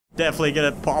definitely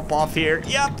gonna pop off here.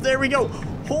 Yep, there we go.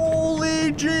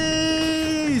 Holy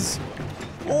jeez.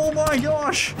 Oh my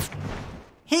gosh.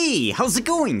 Hey, how's it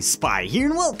going? Spy here,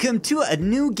 and welcome to a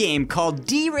new game called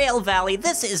Derail Valley.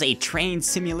 This is a train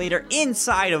simulator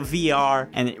inside of VR,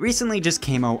 and it recently just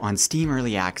came out on Steam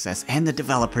Early Access, and the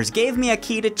developers gave me a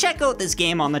key to check out this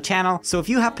game on the channel. So if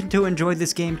you happen to enjoy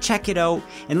this game, check it out,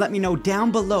 and let me know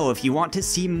down below if you want to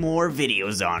see more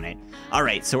videos on it.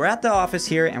 Alright, so we're at the office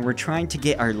here, and we're trying to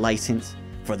get our license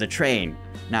for the train.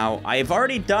 Now, I've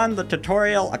already done the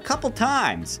tutorial a couple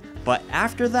times, but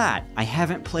after that, I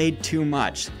haven't played too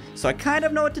much. So I kind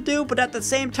of know what to do, but at the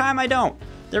same time, I don't.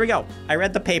 There we go. I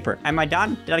read the paper. Am I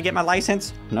done? Did I get my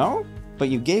license? No? But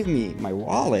you gave me my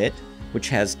wallet, which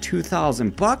has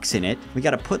 2,000 bucks in it. We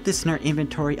gotta put this in our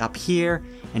inventory up here,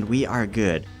 and we are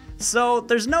good. So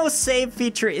there's no save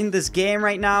feature in this game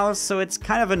right now, so it's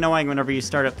kind of annoying whenever you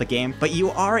start up the game, but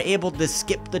you are able to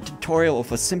skip the tutorial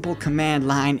with a simple command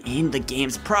line in the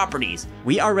game's properties.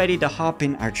 We are ready to hop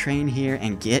in our train here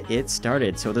and get it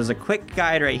started. So there's a quick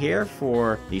guide right here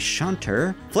for the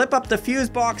shunter. Flip up the fuse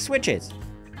box switches.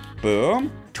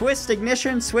 Boom. Twist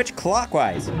ignition switch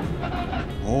clockwise.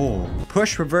 Oh.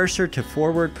 Push reverser to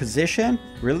forward position.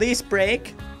 Release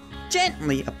brake.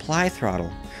 Gently apply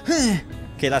throttle.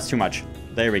 Okay, that's too much.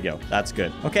 There we go. That's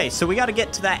good. Okay, so we got to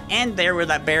get to that end there where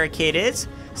that barricade is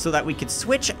so that we could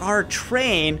switch our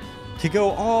train to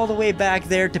go all the way back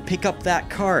there to pick up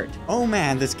that cart. Oh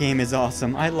man, this game is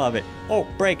awesome. I love it. Oh,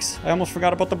 brakes. I almost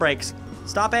forgot about the brakes.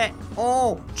 Stop it.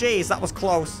 Oh, jeez, that was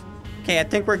close. Okay, I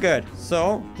think we're good.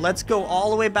 So let's go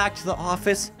all the way back to the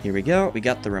office. Here we go. We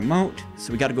got the remote.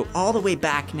 So we got to go all the way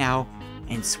back now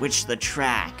and switch the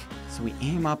track. So we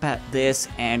aim up at this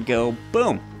and go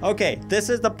boom. Okay, this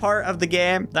is the part of the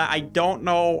game that I don't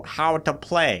know how to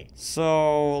play.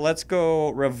 So let's go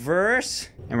reverse,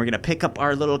 and we're gonna pick up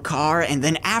our little car, and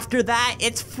then after that,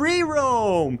 it's free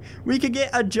roam. We could get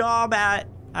a job at,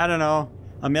 I don't know,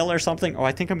 a mill or something. Oh,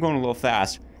 I think I'm going a little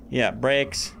fast. Yeah,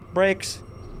 brakes, brakes,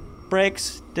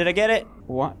 brakes. Did I get it?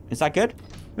 What? Is that good?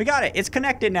 We got it. It's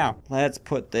connected now. Let's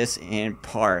put this in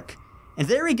park. And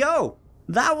there we go.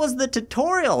 That was the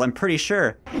tutorial, I'm pretty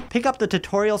sure. Pick up the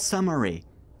tutorial summary.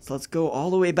 So let's go all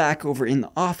the way back over in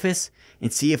the office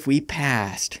and see if we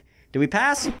passed. Did we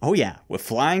pass? Oh yeah, with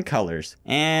flying colors.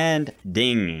 And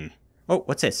ding. Oh,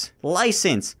 what's this?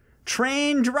 License.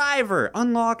 Train driver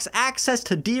unlocks access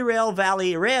to Derail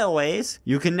Valley railways.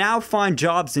 You can now find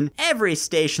jobs in every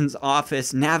station's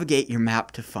office. Navigate your map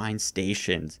to find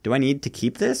stations. Do I need to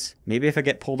keep this? Maybe if I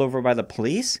get pulled over by the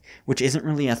police, which isn't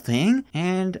really a thing.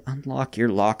 And unlock your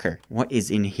locker. What is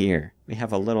in here? We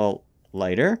have a little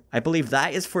lighter. I believe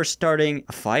that is for starting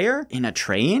a fire in a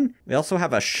train. We also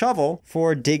have a shovel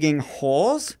for digging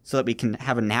holes so that we can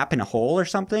have a nap in a hole or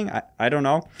something. I don't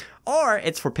know. Or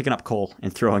it's for picking up coal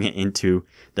and throwing it into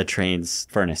the train's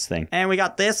furnace thing. And we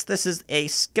got this. This is a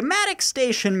schematic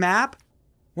station map.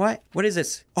 What? What is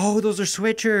this? Oh, those are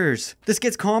switchers. This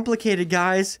gets complicated,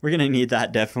 guys. We're gonna need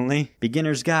that, definitely.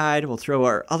 Beginner's guide. We'll throw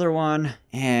our other one.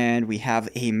 And we have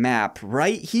a map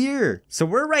right here. So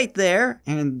we're right there.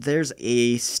 And there's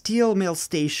a steel mill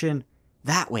station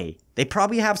that way. They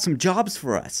probably have some jobs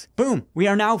for us. Boom. We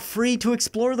are now free to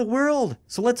explore the world.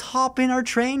 So let's hop in our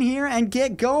train here and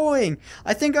get going.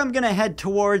 I think I'm gonna head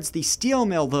towards the steel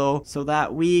mill though, so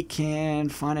that we can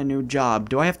find a new job.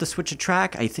 Do I have to switch a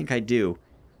track? I think I do.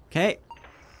 Okay.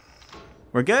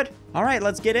 We're good? All right,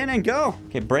 let's get in and go.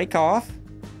 Okay, break off.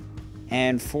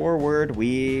 And forward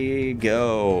we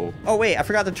go. Oh wait, I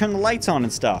forgot to turn the lights on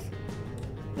and stuff.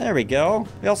 There we go.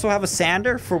 We also have a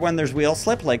sander for when there's wheel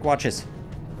slip. Like, watch this.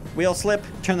 Wheel slip,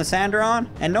 turn the sander on,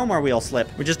 and no more wheel slip.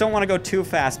 We just don't want to go too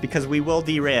fast because we will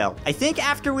derail. I think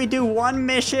after we do one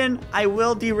mission, I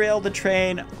will derail the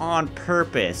train on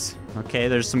purpose. Okay,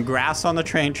 there's some grass on the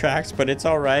train tracks, but it's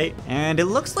all right. And it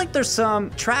looks like there's some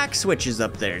track switches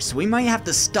up there, so we might have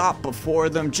to stop before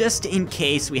them just in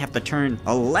case we have to turn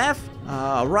a left,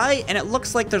 right, and it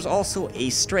looks like there's also a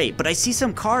straight, but I see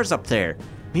some cars up there.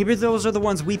 Maybe those are the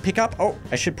ones we pick up. Oh,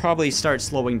 I should probably start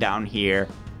slowing down here.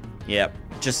 Yep,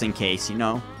 just in case, you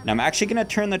know. Now I'm actually gonna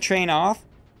turn the train off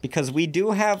because we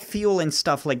do have fuel and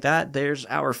stuff like that. There's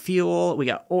our fuel. We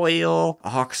got oil,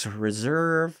 aux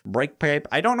reserve, brake pipe.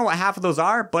 I don't know what half of those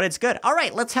are, but it's good. All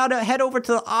right, let's head over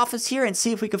to the office here and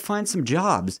see if we can find some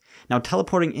jobs. Now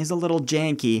teleporting is a little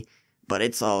janky, but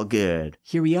it's all good.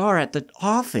 Here we are at the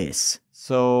office.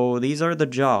 So these are the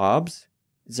jobs.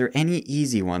 Is there any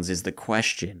easy ones is the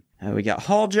question. We got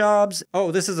haul jobs.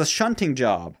 Oh, this is a shunting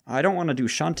job. I don't want to do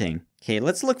shunting. Okay,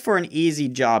 let's look for an easy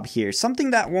job here.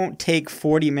 Something that won't take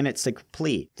 40 minutes to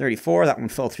complete. 34, that one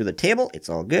fell through the table. It's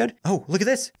all good. Oh, look at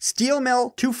this. Steel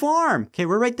mill to farm. Okay,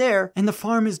 we're right there. And the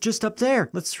farm is just up there.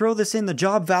 Let's throw this in the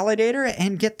job validator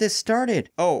and get this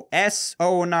started. Oh,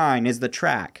 S09 is the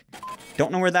track.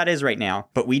 Don't know where that is right now,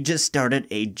 but we just started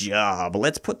a job.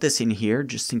 Let's put this in here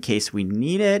just in case we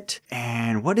need it.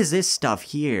 And what is this stuff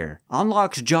here?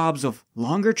 Unlocks jobs of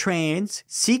longer trains,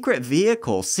 secret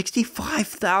vehicle,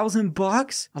 65,000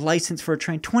 bucks. A license for a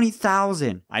train,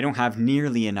 20,000. I don't have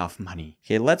nearly enough money.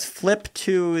 Okay, let's flip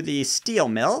to the steel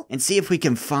mill and see if we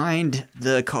can find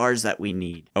the cars that we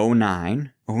need.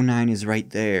 09. 09 is right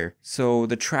there. So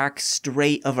the track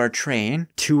straight of our train,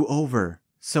 2 over.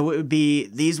 So it would be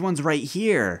these ones right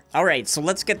here. All right, so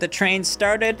let's get the train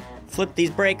started. Flip these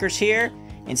breakers here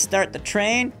and start the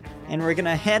train. And we're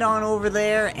gonna head on over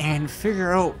there and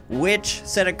figure out which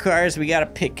set of cars we gotta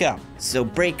pick up. So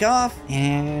break off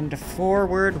and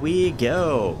forward we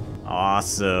go.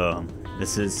 Awesome.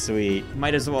 This is sweet.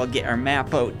 Might as well get our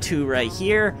map out too right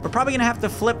here. We're probably gonna have to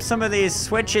flip some of these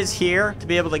switches here to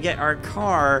be able to get our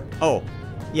car. Oh.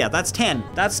 Yeah, that's 10.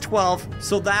 That's 12.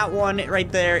 So that one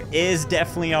right there is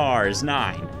definitely ours,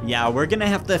 9. Yeah, we're gonna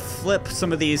have to flip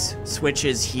some of these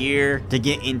switches here to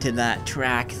get into that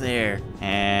track there.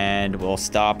 And we'll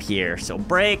stop here. So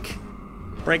brake,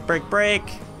 brake, brake,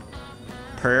 brake.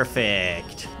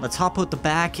 Perfect. Let's hop out the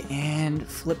back and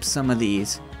flip some of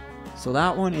these. So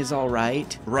that one is all right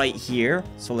here.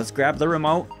 So let's grab the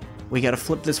remote. We gotta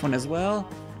flip this one as well.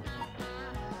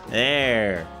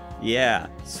 There. Yeah,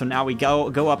 so now we go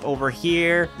up over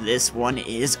here. This one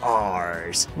is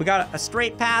ours. We got a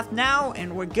straight path now,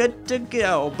 and we're good to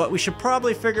go. But we should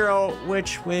probably figure out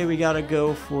which way we gotta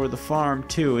go for the farm,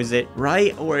 too. Is it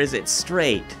right or is it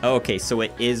straight? Okay, so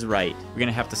it is right. We're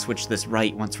gonna have to switch this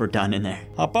right once we're done in there.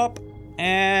 Hop up,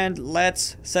 and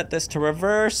let's set this to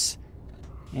reverse.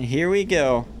 And here we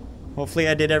go. Hopefully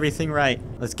I did everything right.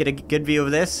 Let's get a good view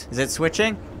of this. Is it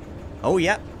switching? Oh,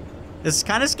 yep. This is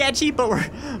kind of sketchy, but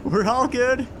we're all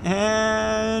good.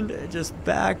 And just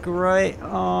back right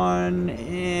on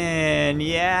in.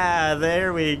 Yeah,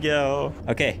 there we go.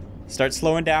 Okay, start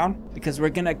slowing down because we're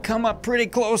gonna come up pretty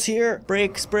close here.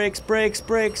 Brakes, brakes, brakes,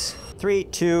 brakes. 3,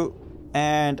 2,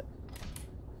 and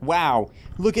wow.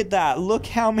 Look at that. Look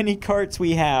how many carts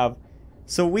we have.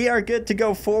 So we are good to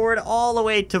go forward all the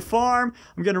way to farm.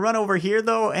 I'm gonna run over here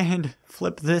though and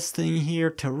flip this thing here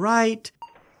to right.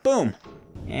 Boom.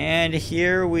 And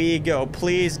here we go.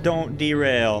 Please don't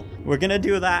derail. We're gonna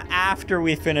do that after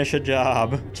we finish a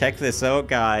job. Check this out,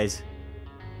 guys.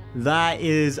 That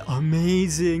is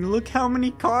amazing. Look how many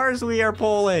cars we are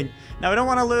pulling. Now, I don't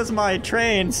want to lose my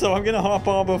train, so I'm gonna hop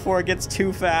on before it gets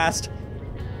too fast.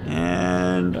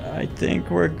 And I think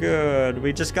we're good.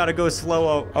 We just gotta go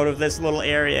slow out of this little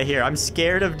area here. I'm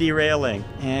scared of derailing.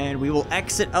 And we will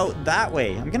exit out that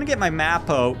way. I'm gonna get my map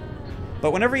out.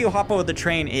 But whenever you hop out of the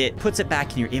train, it puts it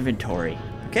back in your inventory.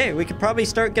 Okay, we could probably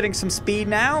start getting some speed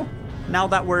now. Now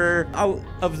that we're out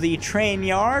of the train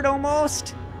yard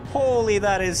almost. Holy,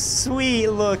 that is sweet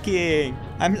looking.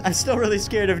 I'm still really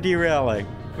scared of derailing.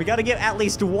 We gotta get at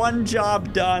least one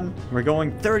job done. We're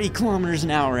going 30 kilometers an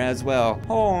hour as well.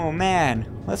 Oh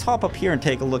man, let's hop up here and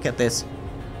take a look at this.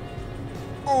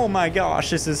 Oh my gosh,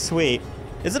 this is sweet.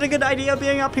 Is it a good idea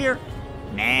being up here?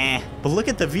 Nah, but look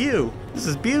at the view. This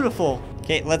is beautiful.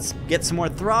 Okay, let's get some more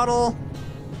throttle.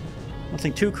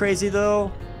 Nothing too crazy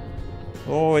though.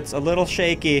 Oh, it's a little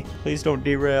shaky. Please don't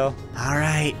derail. All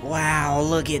right, wow,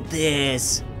 look at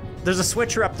this. There's a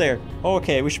switcher up there.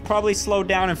 Okay, we should probably slow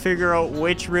down and figure out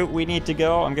which route we need to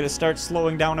go. I'm gonna start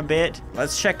slowing down a bit.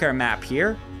 Let's check our map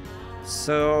here.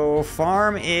 So,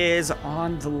 farm is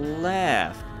on the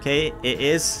left. Okay, it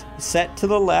is set to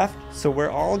the left, so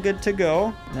we're all good to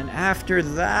go. And then after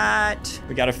that,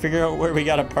 we gotta figure out where we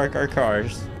gotta park our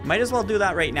cars. Might as well do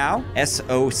that right now.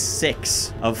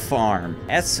 SO6 of farm.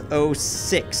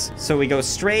 SO6. So we go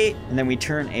straight, and then we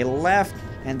turn a left,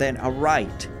 and then a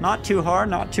right. Not too hard,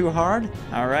 not too hard.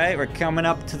 All right, we're coming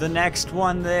up to the next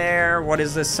one there. What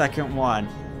is the second one?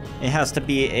 It has to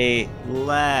be a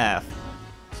left.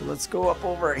 So let's go up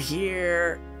over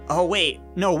here. Oh, wait.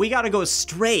 No, we gotta go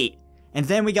straight. And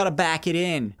then we gotta back it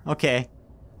in. Okay.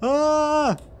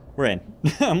 Ah! We're in.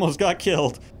 Almost got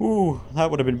killed. Ooh, that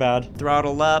would have been bad.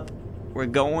 Throttle up. We're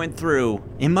going through.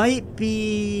 It might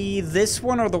be this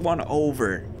one or the one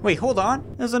over. Wait, hold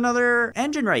on. There's another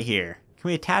engine right here. Can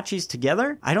we attach these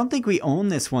together? I don't think we own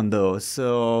this one, though,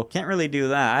 so can't really do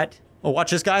that. Oh,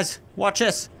 watch this, guys. Watch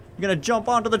this. I'm gonna jump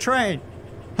onto the train.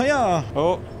 Hiya!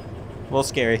 Oh. little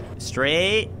scary.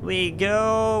 Straight we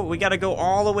go. We gotta go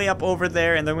all the way up over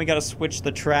there, and then we gotta switch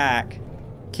the track.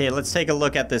 Okay, let's take a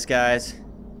look at this, guys.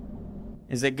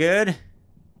 Is it good?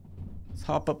 Let's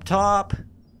hop up top.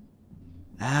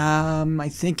 I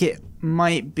think it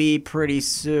might be pretty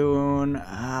soon.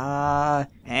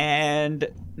 And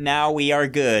now we are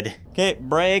good. Okay,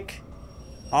 brake.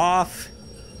 Off.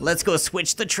 Let's go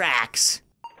switch the tracks.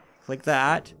 Click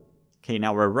that. Okay,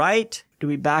 now we're right. Do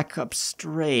we back up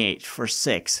straight for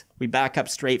 6? We back up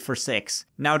straight for 6.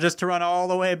 Now just to run all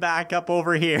the way back up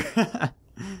over here.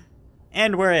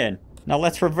 And we're in. Now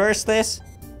let's reverse this.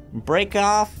 Brake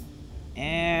off.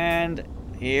 And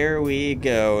here we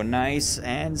go. Nice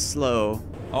and slow.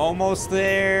 Almost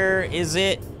there. Is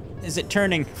it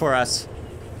turning for us?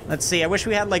 Let's see. I wish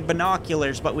we had like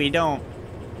binoculars, but we don't.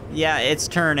 Yeah, it's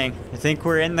turning. I think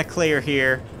we're in the clear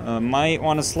here. Might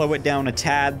want to slow it down a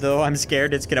tad, though. I'm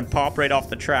scared it's going to pop right off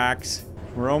the tracks.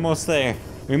 We're almost there.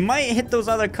 We might hit those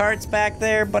other carts back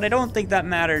there, but I don't think that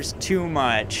matters too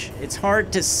much. It's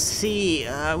hard to see.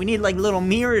 We need like little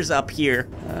mirrors up here.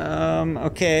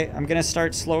 Okay, I'm going to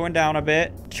start slowing down a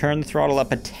bit. Turn the throttle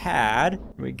up a tad. Are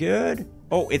we good?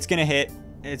 Oh, it's going to hit.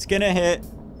 It's going to hit.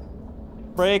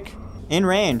 Brake. In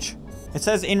range. It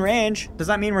says in range. Does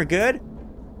that mean we're good?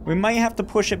 We might have to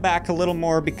push it back a little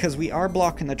more because we are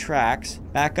blocking the tracks.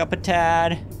 Back up a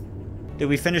tad. Did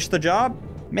we finish the job?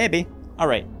 Maybe. All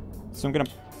right. So I'm going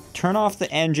to turn off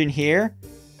the engine here.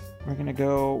 We're going to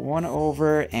go 1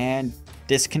 over and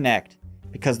disconnect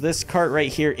because this cart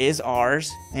right here is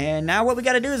ours. And now what we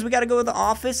got to do is we got to go to the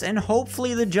office and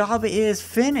hopefully the job is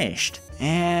finished.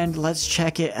 And let's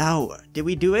check it out. Did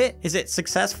we do it? Is it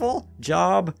successful?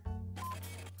 Job.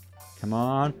 Come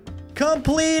on.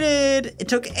 Completed! It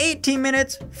took 18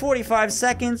 minutes, 45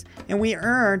 seconds, and we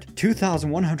earned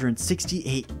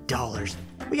 $2,168.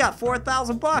 We got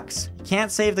 4,000 bucks. Can't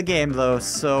save the game though,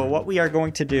 so what we are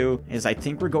going to do is I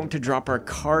think we're going to drop our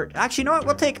cart. Actually, you know what?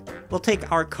 We'll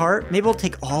take our cart. Maybe we'll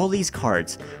take all these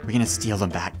carts. We're gonna steal them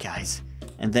back, guys.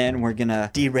 And then we're gonna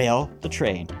derail the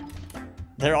train.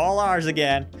 They're all ours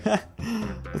again.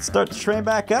 Let's start the train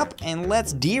back up and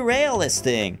let's derail this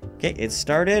thing. Okay, it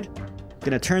started.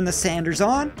 Gonna turn the sanders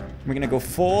on. We're gonna go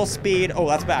full speed. Oh,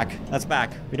 that's back. That's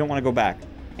back. We don't want to go back.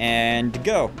 And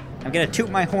go. I'm gonna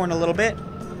toot my horn a little bit.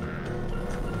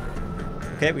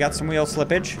 Okay, we got some wheel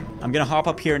slippage. I'm gonna hop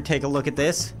up here and take a look at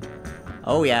this.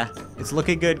 Oh yeah, it's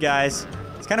looking good, guys.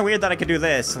 It's kind of weird that I could do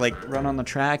this, like run on the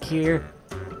track here.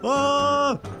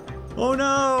 Oh! Oh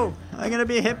no! I'm gonna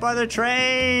be hit by the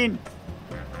train!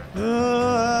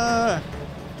 We're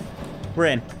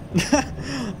in.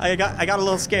 I got a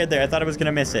little scared there. I thought I was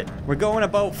gonna miss it. We're going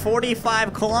about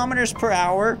 45 kilometers per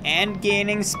hour and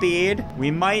gaining speed.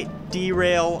 We might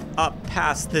derail up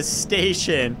past this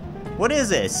station. What is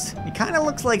this? It kind of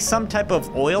looks like some type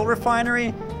of oil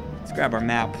refinery. Let's grab our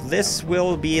map. This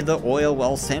will be the Oil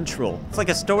Well Central. It's like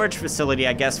a storage facility,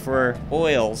 I guess, for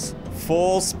oils.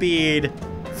 Full speed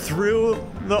through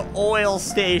the oil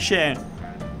station.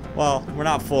 Well, we're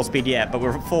not full speed yet, but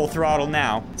we're full throttle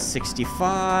now.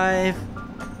 65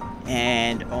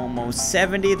 and almost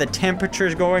 70. The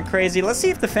temperature's going crazy. Let's see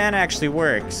if the fan actually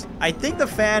works. I think the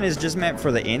fan is just meant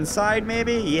for the inside,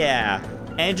 maybe? Yeah.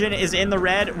 Engine is in the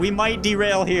red. We might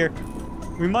derail here.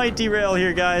 We might derail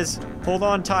here, guys. Hold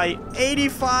on tight.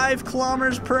 85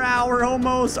 kilometers per hour,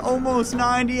 almost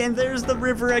 90, and there's the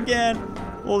river again.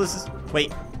 Oh, this is...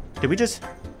 Wait, did we just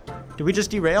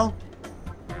derail?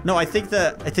 No, I think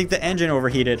the engine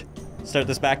overheated. Start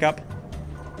this back up.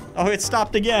 Oh, it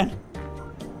stopped again.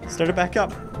 Start it back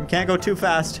up. We can't go too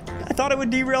fast. I thought it would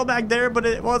derail back there, but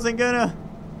it wasn't gonna.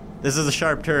 This is a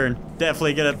sharp turn.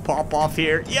 Definitely gonna pop off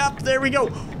here. Yep, there we go.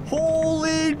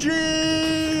 Holy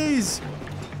jeez!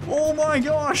 Oh my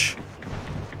gosh!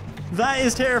 That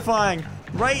is terrifying.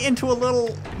 Right into a little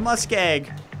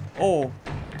muskeg. Oh.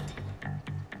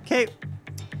 Okay.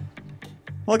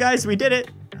 Well, guys, we did it.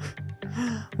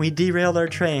 We derailed our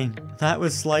train. That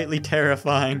was slightly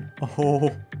terrifying.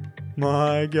 Oh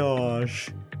my gosh.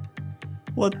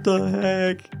 What the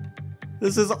heck?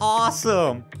 This is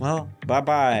awesome. Well,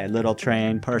 bye-bye, little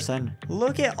train person.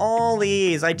 Look at all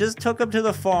these. I just took them to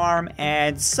the farm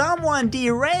and someone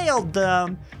derailed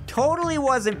them. Totally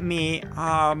wasn't me.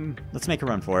 Let's make a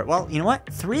run for it. Well, you know what?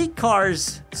 3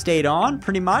 cars stayed on,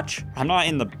 pretty much. I'm not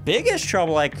in the biggest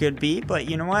trouble I could be, but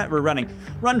you know what? We're running.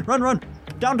 Run, run, run.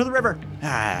 Down to the river.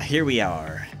 Ah, here we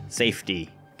are. Safety.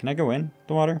 Can I go in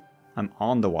the water? I'm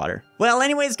on the water. Well,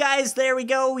 anyways, guys, there we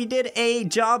go. We did a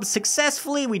job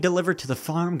successfully. We delivered to the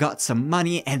farm, got some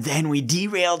money, and then we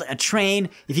derailed a train.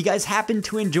 If you guys happen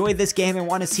to enjoy this game and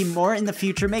want to see more in the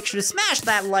future, make sure to smash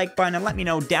that like button and let me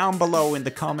know down below in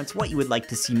the comments what you would like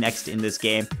to see next in this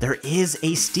game. There is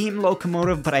a steam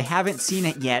locomotive, but I haven't seen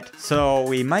it yet, so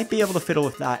we might be able to fiddle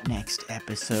with that next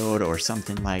episode or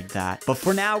something like that. But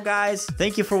for now, guys,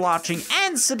 thank you for watching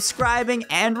and subscribing,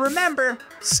 and remember,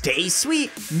 stay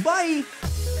sweet. Bye!